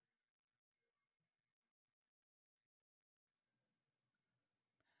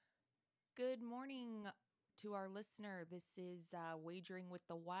Good morning to our listener. This is Wagering with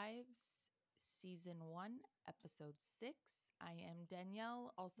the Wives, Season 1, Episode 6. I am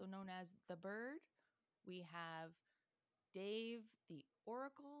Danielle, also known as The Bird. We have Dave, the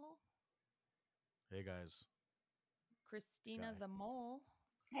Oracle. Hey, guys. Christina, the Mole.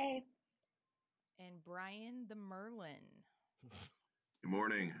 Hey. And Brian, the Merlin. Good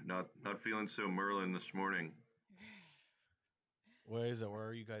morning. Not feeling so Merlin this morning. Where is it? Where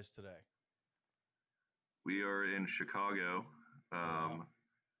are you guys today? We are in Chicago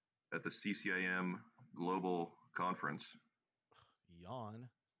at the CCIM Global Conference. Yawn.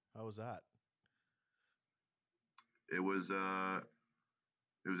 How was that? It was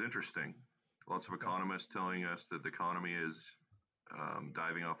interesting. Lots of economists telling us that the economy is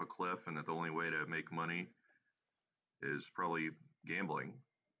diving off a cliff and that the only way to make money is probably gambling,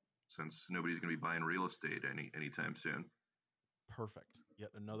 since nobody's going to be buying real estate anytime soon. Perfect. Yet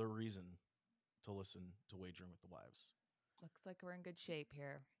another reason to listen to Wagering with the Wives. Looks like we're in good shape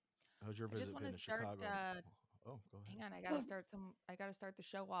here. How's your visit been to Chicago? Go ahead. Hang on, I gotta start the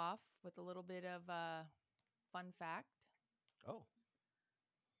show off with a little bit of fun fact. Oh.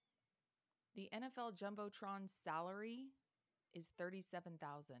 The NFL Jumbo Tron salary is $37,000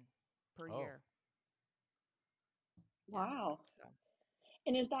 per year. Wow. Yeah, so.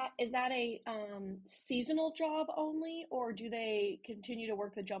 And is that a seasonal job only, or do they continue to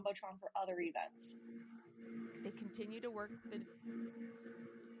work the Jumbotron for other events? They continue to work the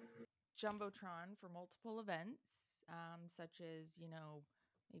Jumbotron for multiple events, such as,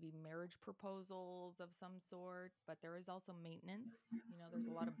 maybe marriage proposals of some sort, but there is also maintenance. There's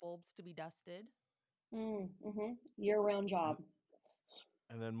a lot of bulbs to be dusted. Mm-hmm. Year-round job.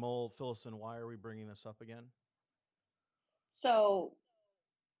 And then Mole, fill us in. Why are we bringing this up again? So,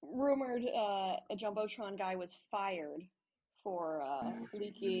 rumored a Jumbotron guy was fired for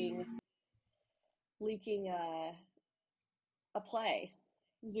leaking a play,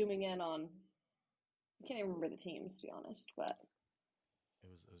 zooming in on. I can't even remember the teams, to be honest, but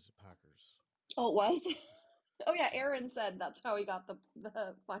it was the Packers. Oh, it was? Oh yeah, Aaron said that's how he got the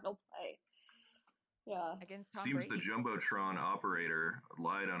final play. Yeah. Against Tom Seems Brady. The Jumbo Tron Operator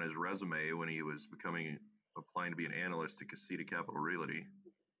lied on his resume when he was applying to be an analyst at Casita Capital Realty.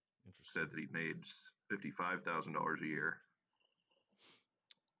 Interesting. Said that he made $55,000 a year.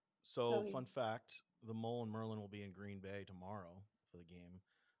 So fun fact, the Mole and Merlin will be in Green Bay tomorrow for the game.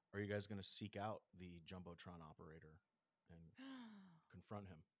 Are you guys going to seek out the Jumbotron Operator and confront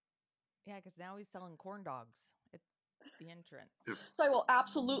him? Yeah, because now he's selling corn dogs at the entrance. So I will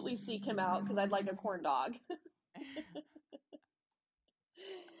absolutely seek him out because I'd like a corn dog.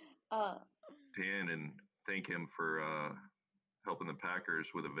 And thank him for helping the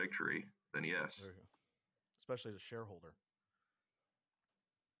Packers with a victory, then yes. There you go. Especially as a shareholder.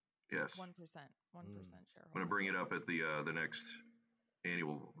 Yes. 1% shareholder. I'm going to bring it up at the next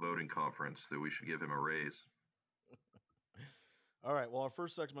annual voting conference that we should give him a raise. All right. Well, our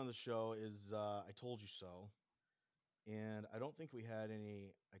first segment of the show is I Told You So. And I don't think we had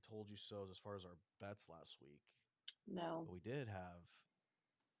any I Told You So's as far as our bets last week. No. But we did have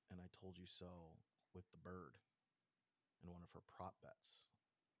an I Told You So with the Bird and one of her prop bets.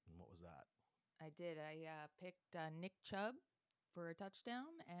 And what was that? I did. I picked Nick Chubb for a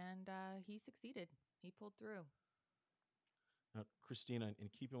touchdown, and he succeeded. He pulled through. Now, Christina, in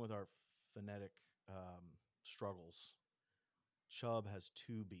keeping with our phonetic struggles, Chubb has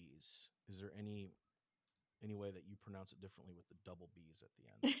two B's. Is there any way that you pronounce it differently with the double B's at the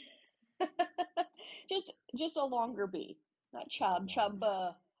end? just a longer B. Not Chubb.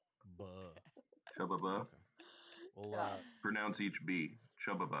 Chubba. Buh. Chubbaba. Okay. Well, pronounce each B.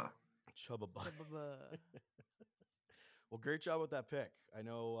 Chubbaba. Chubbaba. Well, great job with that pick. I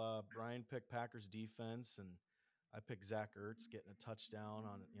know Brian picked Packers defense, and I picked Zach Ertz getting a touchdown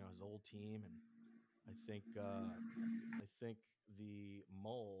on his old team, and I think the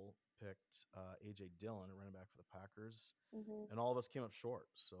Mole picked AJ Dillon, a running back for the Packers, and all of us came up short.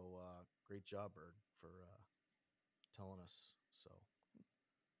 So great job, Bird, for telling us. So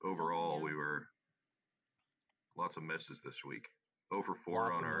overall, we were lots of misses this week. 0 for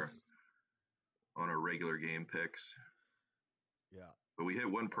 4 on our regular game picks. Yeah, but we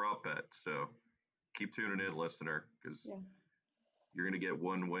hit one prop bet, so keep tuning in, listener, because you're going to get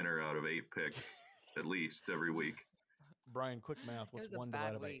one winner out of 8 picks at least every week. Brian, quick math. What's 1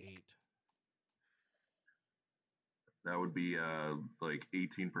 divided by 8? That would be like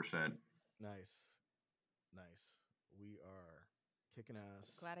 18%. Nice. We are kicking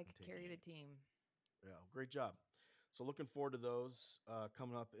ass. Glad I could carry the team. Yeah, great job. So looking forward to those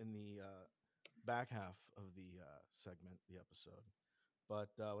coming up in the back half of the segment, the episode. But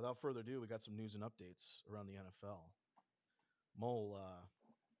without further ado, we got some news and updates around the NFL. Mole,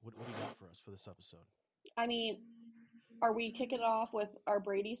 what do you got for us for this episode? I mean, are we kicking it off with our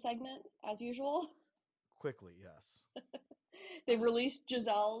Brady segment as usual? Quickly, yes. They released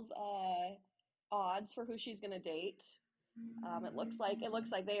Giselle's odds for who she's going to date. It looks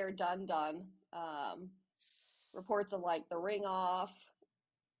like they are done. Reports of like the ring off.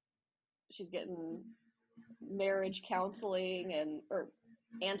 She's getting marriage counseling or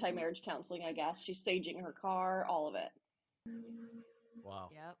anti-marriage counseling, I guess. She's saging her car, all of it. Wow.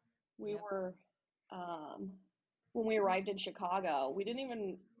 Yep. We were when we arrived in Chicago, we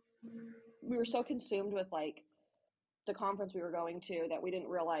were so consumed with like the conference we were going to that we didn't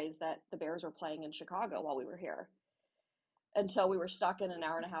realize that the Bears were playing in Chicago while we were here. Until we were stuck in an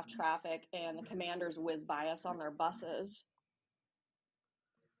hour and a half traffic and the Commanders whizzed by us on their buses.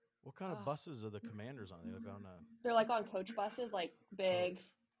 What kind of buses are the Commanders on? They're like on coach buses, like big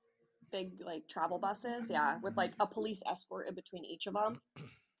like travel buses, yeah, with like a police escort in between each of them.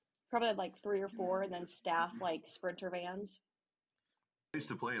 Probably had like 3 or 4, and then staff like sprinter vans. I used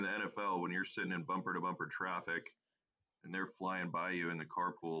to play in the NFL when you're sitting in bumper to bumper traffic and they're flying by you in the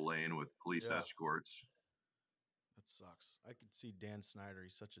carpool lane with police escorts. That sucks. I could see Dan Snyder.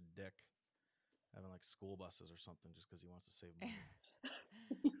 He's such a dick, having like school buses or something just because he wants to save money.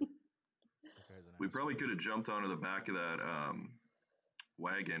 That guy's an We asshole. probably could have jumped onto the back of that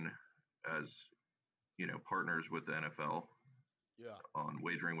wagon as, partners with the NFL. Yeah. On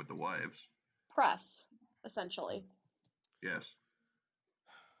Wagering with the Wives. Press, essentially. Yes.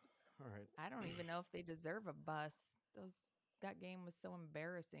 All right. I don't even know if they deserve a bus. That game was so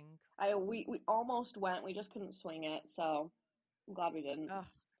embarrassing. We almost went. We just couldn't swing it, so I'm glad we didn't. Oh,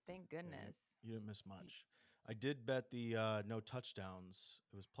 thank goodness. You didn't miss much. I did bet the no touchdowns.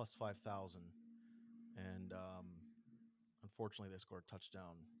 It was plus 5,000. And unfortunately, they scored a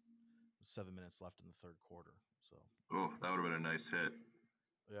touchdown with 7 minutes left in the third quarter. So. Oh, that would have been a nice hit.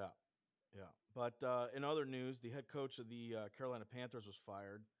 Yeah. But in other news, the head coach of the Carolina Panthers was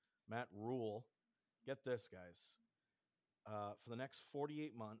fired, Matt Rule. Get this, guys. For the next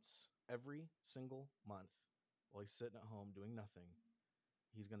 48 months, every single month, while he's sitting at home doing nothing,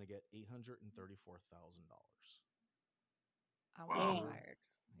 he's going to get $834,000. I want him fired.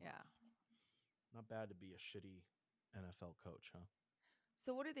 Yeah. Not bad to be a shitty NFL coach, huh?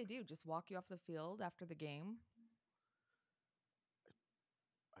 So what do they do? Just walk you off the field after the game?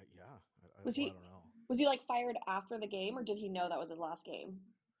 I don't know. Was he like fired after the game, or did he know that was his last game?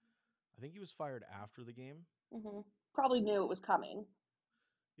 I think he was fired after the game. Mm-hmm. Probably knew it was coming.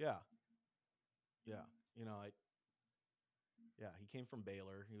 Yeah. He came from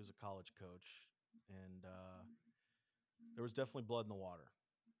Baylor. He was a college coach, and there was definitely blood in the water.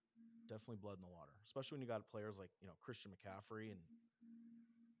 Especially when you got players like, Christian McCaffrey, and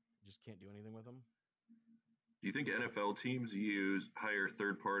you just can't do anything with them. Do you think NFL teams hire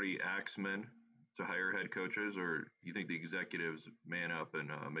third-party axemen to hire head coaches, or do you think the executives man up and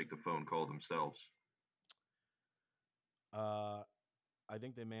make the phone call themselves? I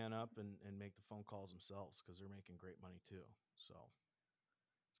think they man up and make the phone calls themselves because they're making great money too. So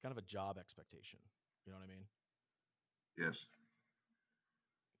it's kind of a job expectation. You know what I mean? Yes.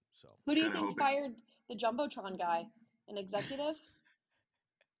 So who do you think fired the Jumbotron guy? An executive?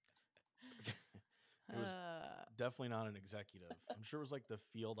 It was definitely not an executive. I'm sure it was like the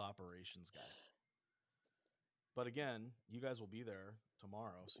field operations guy. But again, you guys will be there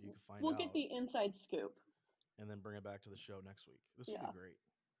tomorrow, so you can find out. We'll get the inside scoop. And then bring it back to the show next week. This will be great.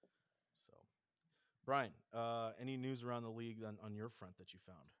 So, Brian, any news around the league on your front that you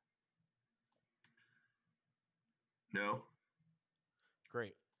found? No.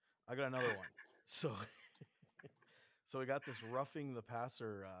 Great. I got another one. So we got this roughing the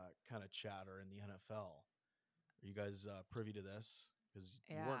passer kind of chatter in the NFL. Are you guys privy to this? Because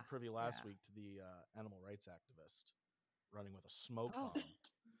you weren't privy last week to the animal rights activist running with a smoke bomb.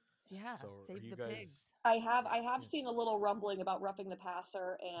 Yeah, so save the pigs. I have seen a little rumbling about roughing the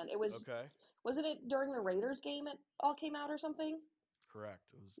passer, and it was Wasn't it during the Raiders game it all came out or something?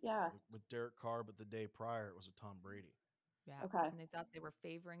 Correct. It was with Derek Carr, but the day prior it was with Tom Brady. Yeah. Okay. And they thought they were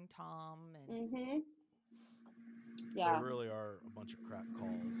favoring Tom. And mm-hmm. Yeah. They really are a bunch of crap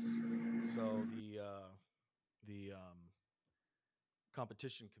calls. So the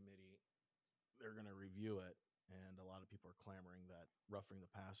competition committee, they're going to review it, and a lot of people are clamoring that roughing the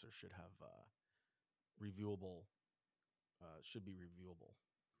passer should have should be reviewable.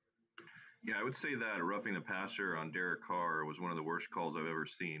 Yeah, I would say that roughing the passer on Derek Carr was one of the worst calls I've ever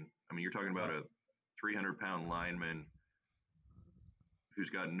seen. I mean, you're talking about a 300-pound lineman who's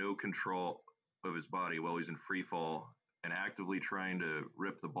got no control of his body while he's in free fall, and actively trying to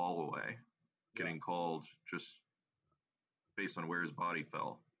rip the ball away, getting called just based on where his body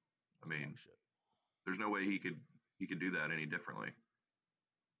fell. I mean, shit. there's no way he could do that any differently.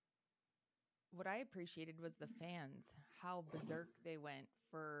 What I appreciated was the fans, how berserk they went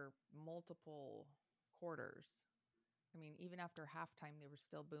for multiple quarters. I mean, even after halftime, they were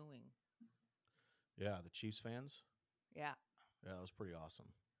still booing. Yeah, the Chiefs fans. Yeah. Yeah, that was pretty awesome.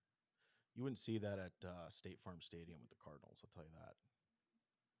 You wouldn't see that at State Farm Stadium with the Cardinals, I'll tell you that.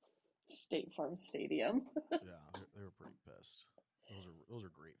 State Farm Stadium. Yeah, they were pretty pissed. Those are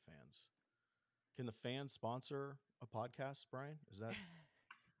great fans. Can the fans sponsor a podcast, Brian? Is that?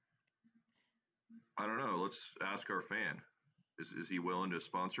 I don't know. Let's ask our fan. Is he willing to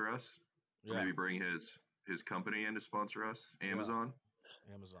sponsor us? Yeah. Or maybe bring his company in to sponsor us? Amazon?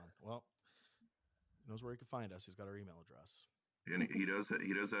 Yeah. Amazon. Well, he knows where he can find us. He's got our email address. And he does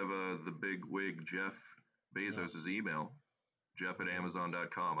have the big wig Jeff Bezos' email,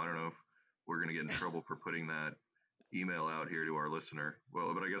 jeff@amazon.com. I don't know if we're going to get in trouble for putting that email out here to our listener.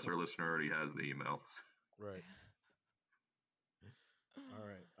 Well, but I guess our listener already has the email. Right. All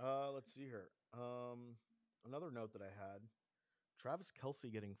right. Let's see here. Another note that I had, Travis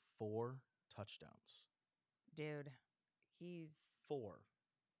Kelce getting 4 touchdowns. Dude, he's 4.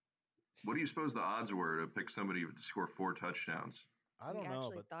 What do you suppose the odds were to pick somebody to score 4 touchdowns? I don't know,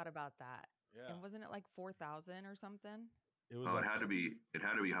 actually but thought about that. yeah, And wasn't it like 4,000 or something? it was. Oh, it had to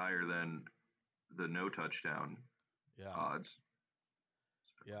be higher than the no touchdown odds.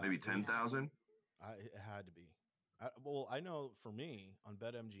 Yeah, maybe 10,000. It had to be. I know for me on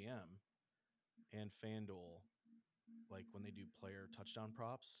BetMGM and FanDuel, like when they do player touchdown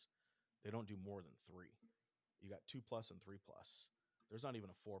props, they don't do more than 3. You got 2+ and 3+. There's not even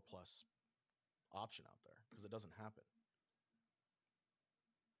a 4+ option out there because it doesn't happen.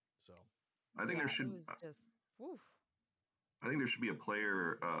 So I think there should. It was just. Whew. I think there should be a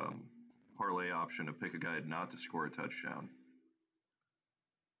player parlay option to pick a guy not to score a touchdown.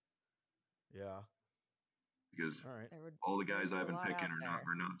 Yeah. Because all right, all the guys I've been picking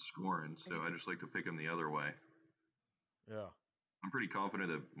are not scoring, so I just like to pick them the other way. Yeah. I'm pretty confident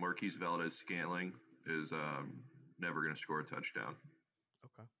that Marquise Valdez-Scantling is never going to score a touchdown.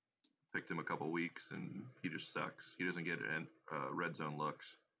 Okay. Picked him a couple weeks, and he just sucks. He doesn't get red zone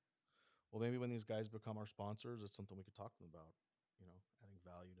looks. Well, maybe when these guys become our sponsors, it's something we could talk to them about. Adding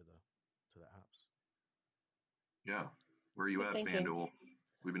value to the apps. Yeah. Where are you at, FanDuel?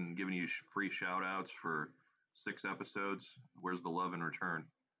 We've been giving you free shout outs for 6 episodes. Where's the love in return?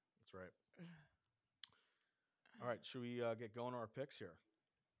 That's right. All right. Should we get going on our picks here?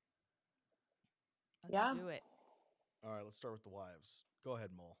 Let's do it. All right. Let's start with the wives. Go ahead,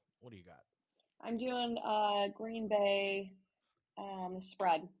 Mole. What do you got? I'm doing Green Bay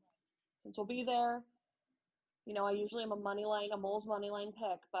spread. Since we'll be there, I usually am a Moles money line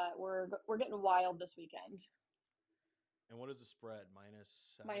pick, but we're getting wild this weekend. And what is the spread?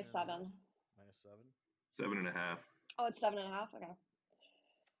 -7? -7. -7? 7.5. Oh, it's 7.5. Okay.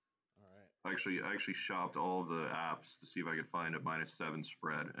 All right. I actually shopped all the apps to see if I could find a -7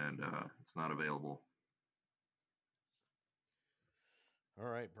 spread, and it's not available. All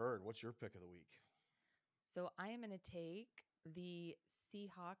right, Bird, what's your pick of the week? So I am going to take the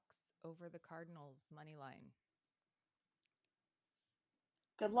Seahawks over the Cardinals money line.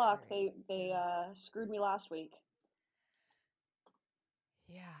 Good luck. They screwed me last week.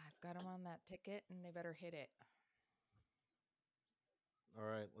 Yeah, I've got them on that ticket, and they better hit it. All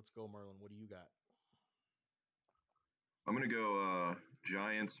right, let's go, Merlin. What do you got? I'm going to go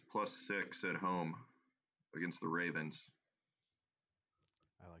Giants +6 at home against the Ravens.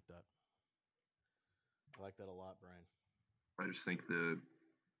 I like that. I like that a lot, Brian. I just think the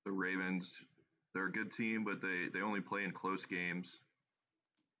Ravens, they're a good team, but they only play in close games.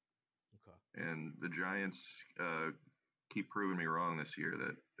 Okay. And the Giants keep proving me wrong this year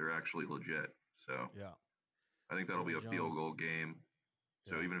that they're actually legit. So yeah, I think that'll be a field goal game.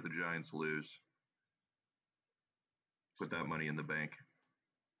 So even if the Giants lose, put that money in the bank.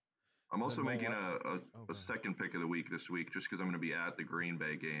 I'm also making a second pick of the week this week just because I'm going to be at the Green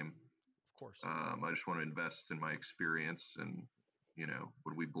Bay game. Of course. I just want to invest in my experience and,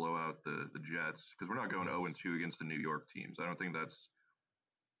 when we blow out the Jets, because we're not going 0-2 against the New York teams. I don't think that's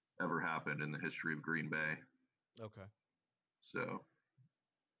ever happened in the history of Green Bay. Okay. So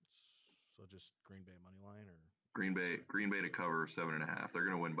just Green Bay money line or Green Bay to cover 7.5. They're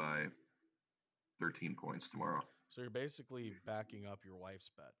going to win by 13 points tomorrow. So you're basically backing up your wife's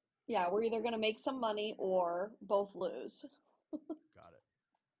bet. Yeah, we're either going to make some money or both lose. Got it.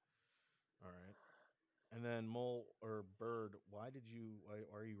 All right. And then Mole or Bird, why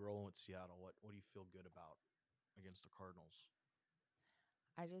are you rolling with Seattle? What do you feel good about? against the Cardinals?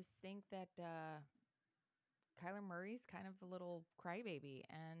 I just think that Kyler Murray's kind of a little crybaby,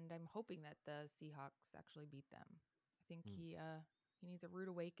 and I'm hoping that the Seahawks actually beat them. I think he needs a rude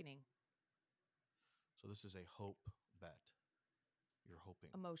awakening. So this is a hope bet. You're hoping.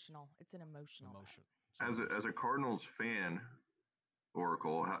 Emotional. It's an emotional Emotion. As a Cardinals fan,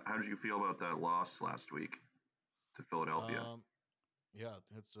 Oracle, how did you feel about that loss last week to Philadelphia? Yeah,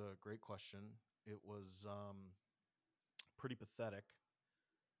 that's a great question. It was pretty pathetic.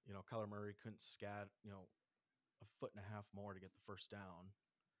 You know, Kyler Murray couldn't scat, a foot and a half more to get the first down,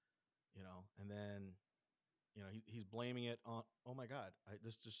 and then, he's blaming it on, oh my God,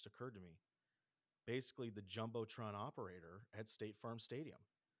 this just occurred to me. Basically, the Jumbo Tron Operator at State Farm Stadium.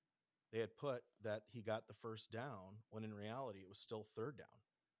 They had put that he got the first down when in reality it was still third down.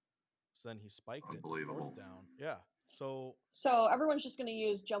 So then he spiked it to Unbelievable. fourth down. Yeah. So everyone's just going to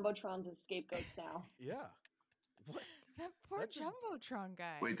use Jumbotrons as scapegoats now. yeah. What? That poor That just- Jumbotron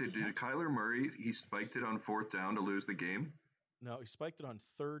guy. Wait, did Kyler Murray, he spiked it on fourth down to lose the game? No, he spiked it on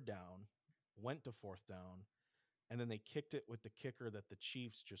third down, went to fourth down, and then they kicked it with the kicker that the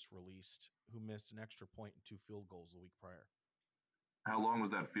Chiefs just released, who missed an extra point and 2 field goals the week prior. How long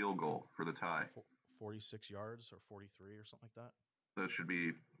was that field goal for the tie? 46 yards or 43 or something like that.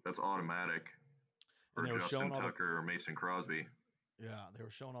 That's automatic for Justin Tucker or Mason Crosby. Yeah, they were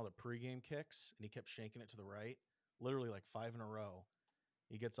showing all the pregame kicks, and he kept shanking it to the right, literally like 5 in a row.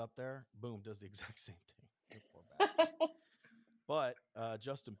 He gets up there, boom, does the exact same thing. Poor bastard. But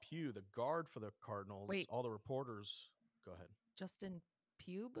Justin Pugh, the guard for the Cardinals, all the reporters, go ahead. Justin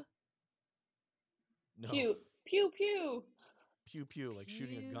Pube? No. Pew, pew, pew. Pew, pew, like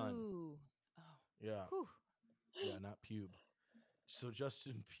shooting a gun. Oh. Yeah. Whew. Yeah, not pube. So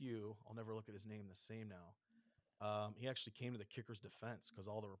Justin Pugh, I'll never look at his name the same now. He actually came to the kicker's defense because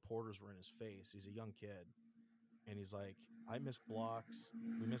all the reporters were in his face. He's a young kid. And he's like, I missed blocks,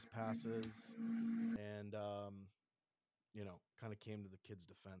 we missed passes, and kind of came to the kid's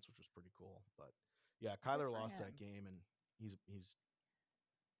defense, which was pretty cool. But yeah, Kyler lost that game, and he's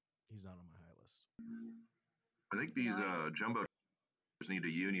not on my high list. I think these Jumbo need to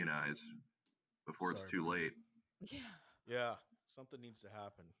unionize before it's too late. Yeah, something needs to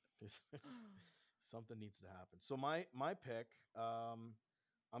happen. Something needs to happen. So my pick,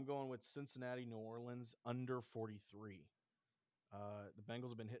 I'm going with Cincinnati, New Orleans, under 43. The Bengals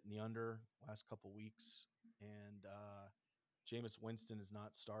have been hitting the under last couple weeks, and Jameis Winston is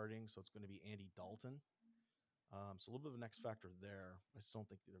not starting, so it's going to be Andy Dalton. So a little bit of an X factor there. I just don't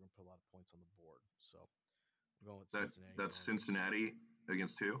think they're going to put a lot of points on the board. So I'm going with Cincinnati. That's Cincinnati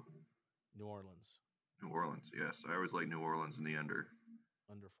against who? New Orleans. New Orleans, yes. I always like New Orleans in the under.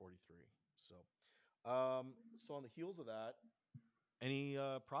 Under 43. So on the heels of that, any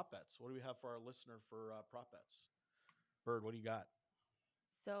prop bets? What do we have for our listener for prop bets? Bird, what do you got?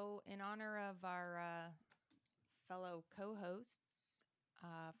 So in honor of our fellow co-hosts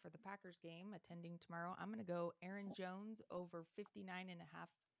for the Packers game attending tomorrow, I'm going to go Aaron Jones over 59.5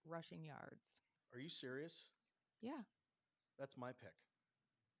 rushing yards. Are you serious? Yeah. That's my pick.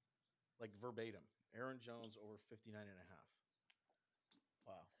 Like verbatim. Aaron Jones over 59.5.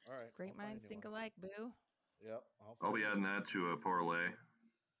 Wow. All right. Great minds think alike, boo. Yep. I'll be adding that to a parlay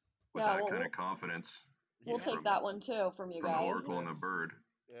with that kind of confidence. We'll take that one too from you guys. From Oracle and the Bird.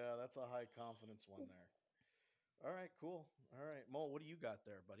 Yeah, that's a high confidence one there. All right, cool. All right, Mo, what do you got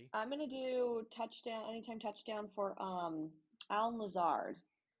there, buddy? I'm gonna do anytime touchdown for Allen Lazard.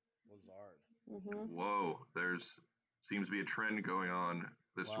 Mm-hmm. Whoa, seems to be a trend going on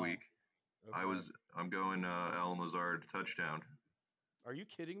this week. Okay. I'm going Allen Lazard touchdown. Are you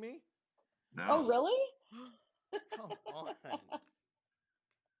kidding me? No. Oh, really? Come on.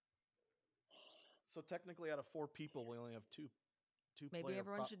 So technically, out of 4 people, we only have two. Maybe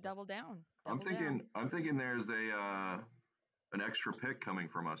everyone should double down. I'm thinking there's an extra pick coming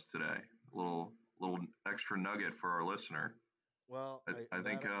from us today. A little extra nugget for our listener. Well, I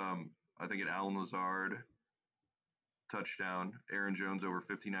think an Allen Lazard touchdown, Aaron Jones over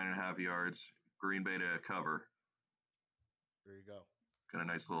 59.5 yards, Green Bay to cover. There you go. Got a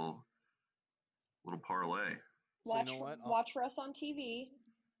nice little parlay. Watch for us on TV.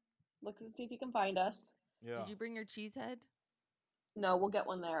 Look and see if you can find us. Yeah. Did you bring your cheese head? No, we'll get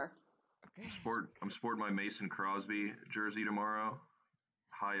one there. Okay. I'm sporting my Mason Crosby jersey tomorrow.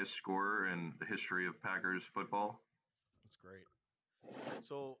 Highest scorer in the history of Packers football. That's great.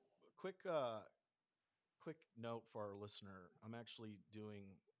 So, quick note for our listener. I'm actually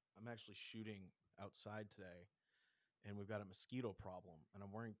shooting outside today, and we've got a mosquito problem, and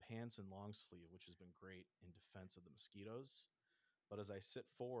I'm wearing pants and long sleeve, which has been great in defense of the mosquitoes. But as I sit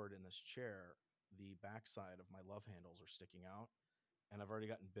forward in this chair, the backside of my love handles are sticking out, and I've already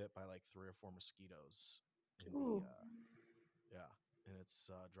gotten bit by like 3 or 4 mosquitoes in Ooh. yeah, and it's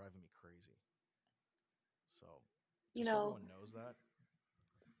driving me crazy. So You just so know, everyone knows that,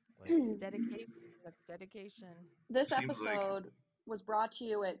 like, It's dedication. That's dedication. this Seems like episode was brought to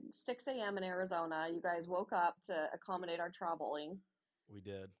you at 6 a.m. in Arizona. You guys woke up to accommodate our traveling. we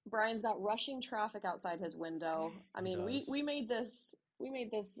did. Brian's got rushing traffic outside his window. I He mean, does. we made this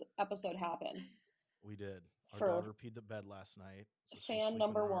episode happen. We did. Our For daughter peed the bed last night, so she's fan sleeping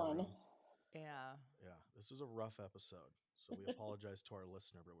number in our one. room. Yeah. Yeah, this was a rough episode, so we apologize to our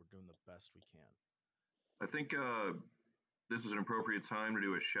listener, but we're doing the best we can. I think this is an appropriate time to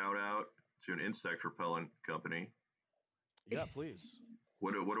do a shout out to an insect repellent company. Yeah, please.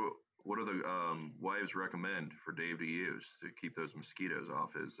 What do the wives recommend for Dave to use to keep those mosquitoes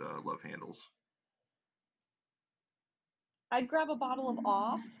off his love handles? I'd grab a bottle of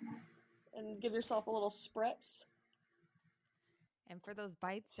off and give yourself a little spritz. And for those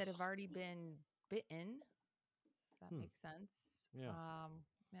bites that have already been bitten, if that Hmm. makes sense. Yeah.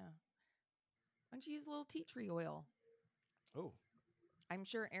 Yeah. Why don't you use a little tea tree oil? Oh, I'm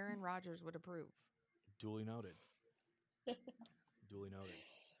sure Aaron Rodgers would approve. duly noted. Duly noted.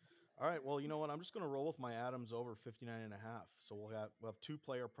 All right, well, you know what? I'm just going to roll with my Adams over 59.5. So we'll have 2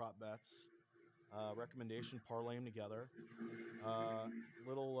 player prop bets. Recommendation, parlay them together.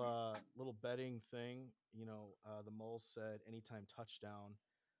 Little betting thing. The Moles said anytime touchdown.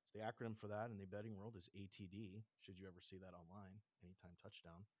 So the acronym for that in the betting world is ATD. Should you ever see that online, anytime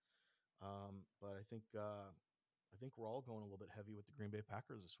touchdown. But I think we're all going a little bit heavy with the Green Bay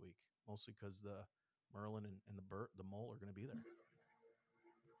Packers this week, mostly because the Merlin and the Mole are going to be there.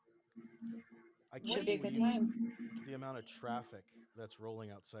 I Should can't be a good believe time. the amount of traffic that's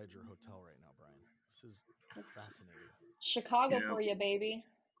rolling outside your hotel right now, Brian. This is It's fascinating. Chicago You know, for you, baby.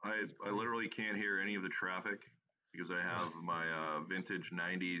 I It's I crazy. literally can't hear any of the traffic because I have my vintage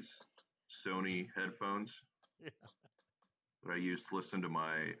 '90s Sony headphones Yeah. that I use to listen to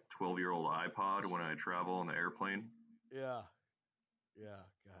my 12-year-old iPod when I travel on the airplane. Yeah.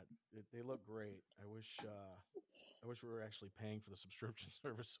 God, they look great. I wish we were actually paying for the subscription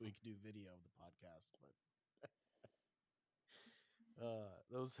service so we could do video of the podcast, but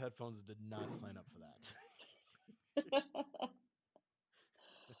those headphones did not sign up for that.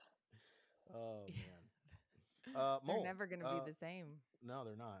 Oh man. They're Mole. never going to be the same. No,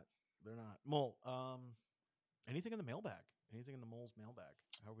 they're not. They're not. Mole. Anything in the mailbag? Anything in the Mole's mailbag?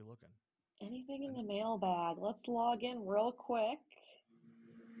 How are we looking? Anything in the mailbag? Let's log in real quick.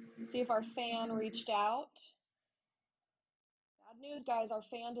 See if our fan reached out. Bad news, guys. Our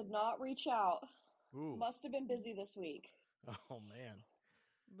fan did not reach out. Ooh. Must have been busy this week. Oh man.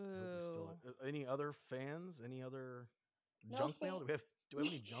 Boo. I hope he's still. Any other fans? Any other No junk mail? Do we have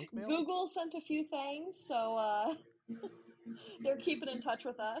any junk mail? Google sent a few things, so they're keeping in touch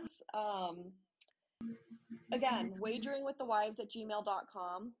with us. Again,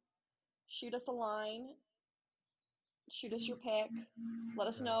 wageringwiththewives@gmail.com. Shoot us a line. Shoot us your pick. Let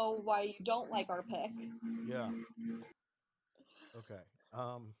us Okay. know why you don't like our pick. Yeah. Okay.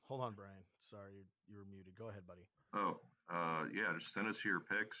 Hold on, Brian. Sorry, you were muted. Go ahead, buddy. Oh, yeah, just send us your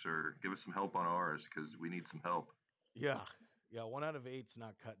picks or give us some help on ours because we need some help. Yeah. 1 out of 8's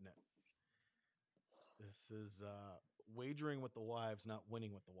not cutting it. This is wagering with the wives, not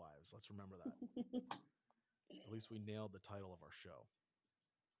winning with the wives. Let's remember that. At least we nailed the title of our show.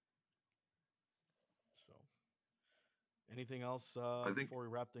 So, anything else before we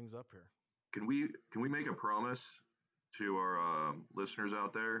wrap things up here? Can we make a promise to our listeners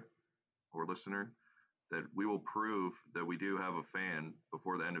out there or listener that we will prove that we do have a fan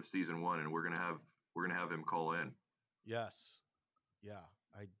before the end of season 1, and we're gonna have him call in. Yes. Yeah,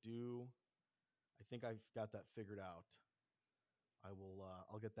 I do. I think I've got that figured out. I will.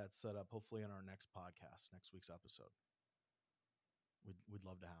 I'll get that set up. Hopefully, on our next podcast, next week's episode. We'd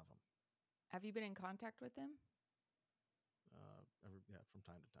love to have him. Have you been in contact with him? From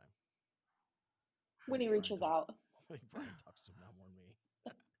time to time. When he reaches out. I think Brian talks to him now more than me.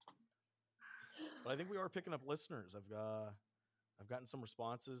 But I think we are picking up listeners. I've gotten some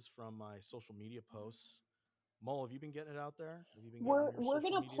responses from my social media posts. Mole, have you been getting it out there? Have you been getting We're your gonna social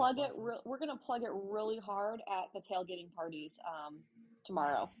media plug it. platforms? We're gonna plug it really hard at the tailgating parties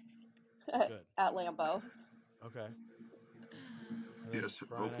tomorrow Good. at Lambeau. Okay. And then, Yes,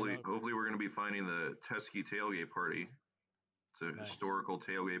 Brian, hopefully we're going to be finding the Teskey tailgate party. It's a Nice. historical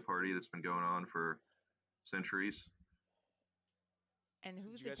tailgate party that's been going on for centuries. And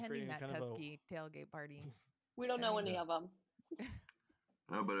who's you guys attending create that any kind of a- Tusky tailgate party? We don't I know mean- any of them.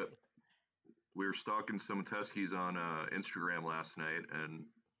 No, but we were stalking some Teskies on Instagram last night, and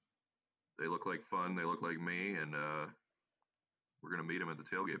They look like fun. They look like me, and we're gonna meet them at the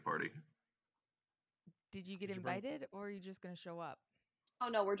tailgate party. Did you get Did you bring- invited, or are you just going to show up? Oh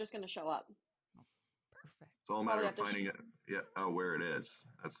no, we're just going to show up. Perfect. It's all a Probably matter have of to finding it. Yeah, where it is.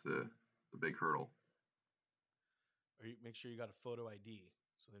 That's the big hurdle. Or you make sure you got a photo ID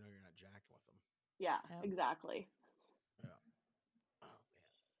so they know you're not jacking with them. Yeah, Yep. exactly. Yeah. Oh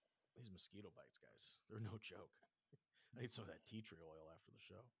man, these mosquito bites, guys, they're no joke. I need some of that tea tree oil after the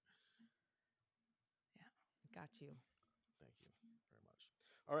show. Got you. Thank you very much.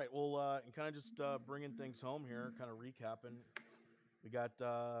 All right, well, and kind of just bringing things home here, kind of recapping. We got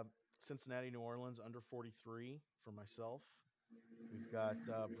Cincinnati, New Orleans under 43 for myself. We've got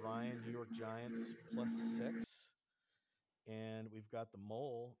Brian, New York Giants +6. And we've got the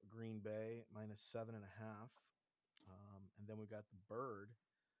Mole, Green Bay -7.5. And then we got the Bird,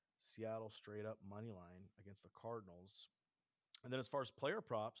 Seattle straight up money line against the Cardinals. And then as far as player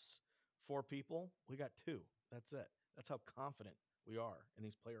props, 4 people, we got 2. That's it. That's how confident we are in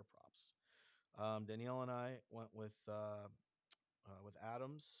these player props. Danielle and I went with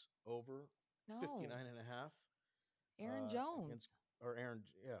Adams over No. 59.5. Aaron Jones. Aaron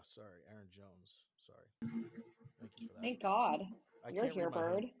Jones. Sorry. Thank you for that. Thank God. You're here,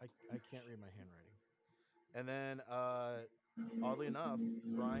 Bird. I can't read my handwriting. And then, oddly enough,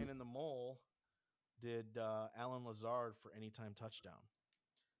 Brian and the Mole did Alan Lazard for anytime touchdown.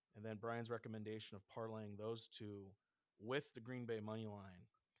 And then Brian's recommendation of parlaying those 2 with the Green Bay money line.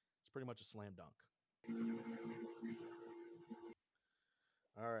 It's pretty much a slam dunk.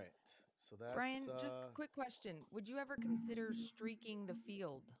 All right. So that's Brian, just a quick question. Would you ever consider streaking the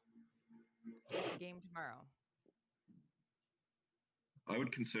field at the game tomorrow? I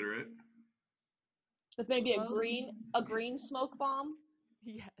would consider it. With maybe Close? a green smoke bomb.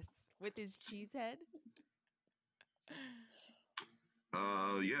 Yes, with his cheese head.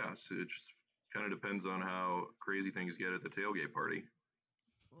 Yes. It just kind of depends on how crazy things get at the tailgate party.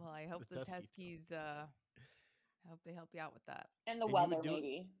 Well, I hope the Tuskies. Teskies, I hope they help you out with that. And the And you would weather, do it-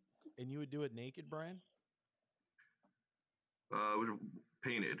 maybe. And you would do it naked, Brian? Body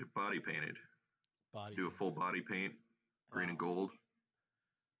painted. Body Do a painted. full body paint, green and Wow. gold.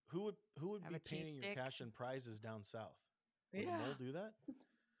 Who would Have be a cheese painting your stick? cash and prizes down south? Would the Yeah. Mole do that?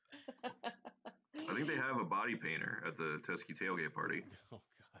 I think they have a body painter at the Tuskegee tailgate party. Oh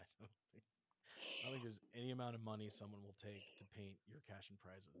God, I don't think there's any amount of money someone will take to paint your cash and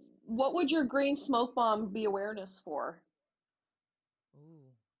prizes. What would your green smoke bomb be awareness for?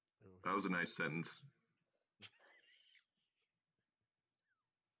 Ooh. That was a nice sentence.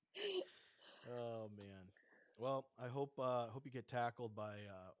 Oh man. Well, I hope you get tackled by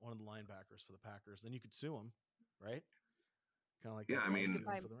one of the linebackers for the Packers. Then you could sue them, right? Kind of like Yeah, that I guy mean- sued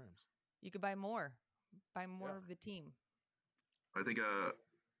Buy- for the Rams. You could buy more. Buy more Yeah. of the team. I think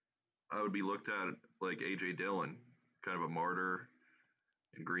I would be looked at like A.J. Dillon, kind of a martyr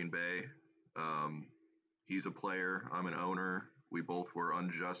in Green Bay. He's a player. I'm an owner. We both were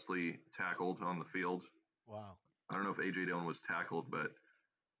unjustly tackled on the field. Wow. I don't know if A.J. Dillon was tackled, but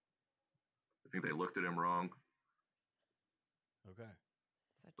I think they looked at him wrong. Okay.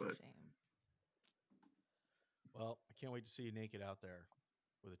 Such a But- shame. Well, I can't wait to see you naked out there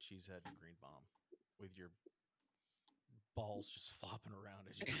with a cheese head and a green bomb, with your balls just flopping around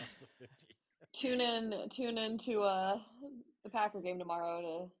as you cross the 50. Tune in to the Packer game tomorrow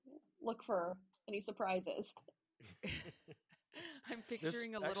to look for any surprises. I'm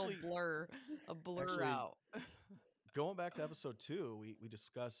picturing a little actually- blur actually- out. Going back to episode 2, we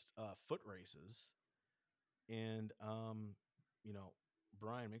discussed foot races, and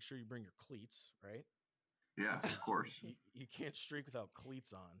Brian, make sure you bring your cleats, right? Yeah, of course. You can't streak without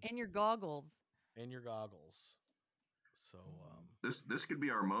cleats on And your goggles. and your goggles. So This could be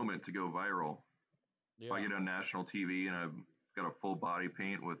our moment to go viral. If I yeah. get on national TV and I've got a full body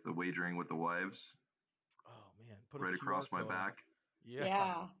paint with the Wagering with the Wives Oh man, put a right QR across my code on- back.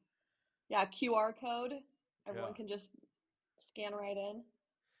 Yeah. Yeah, QR code. Everyone Yeah. can just scan right in.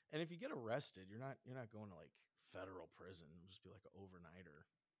 And if you get arrested, you're not going to like federal prison. It'll just be like an overnighter.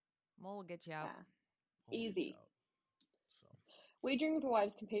 Mole will get you out. Yeah. Whole gets Easy. out. So Wagering with the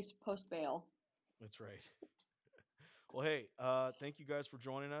Wives can post bail. that's right. Well, hey, thank you guys for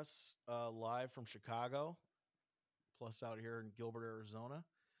joining us live from Chicago, plus out here in Gilbert, Arizona.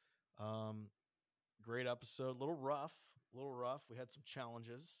 Great episode. A little rough. We had some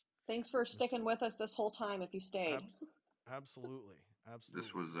challenges. Thanks for sticking with us this whole time if you stayed. Absolutely.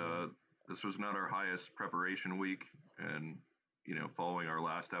 This was not our highest preparation week, and following our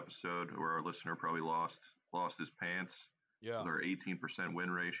last episode where our listener probably lost his pants Yeah. with our 18% win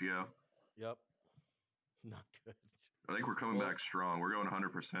ratio. Yep. Not good. I think we're coming back strong. We're going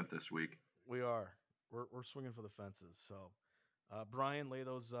 100% this week. We are. We're swinging for the fences. So, Brian, lay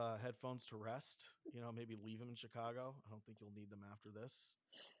those headphones to rest. Maybe leave them in Chicago. I don't think you'll need them after this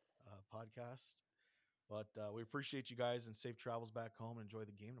podcast. But we appreciate you guys and safe travels back home and enjoy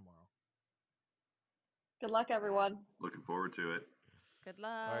the game tomorrow. Good luck, everyone. Looking forward to it. Good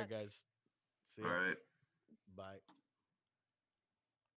luck. All right, guys. See ya. All right. Bye.